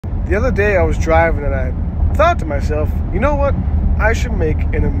The other day I was driving and I thought to myself, you know what? I should make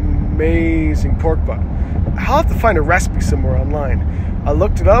an amazing pork butt. I'll have to find a recipe somewhere online. I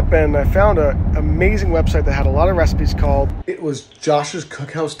looked it up and I found an amazing website that had a lot of recipes called. It was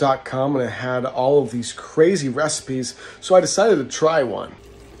joshscookhouse.com, and it had all of these crazy recipes. So I decided to try one.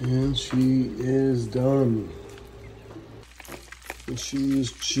 And she is done. And she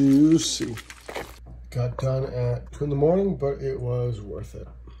is juicy. Got done at 2 in the morning, but it was worth it.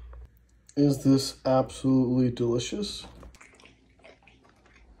 Is this absolutely delicious?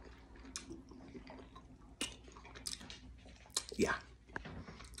 Yeah.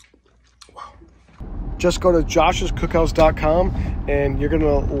 Wow. Just go to joshscookhouse.com and you're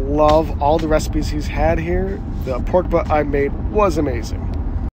gonna love all the recipes he's had here. The pork butt I made was amazing.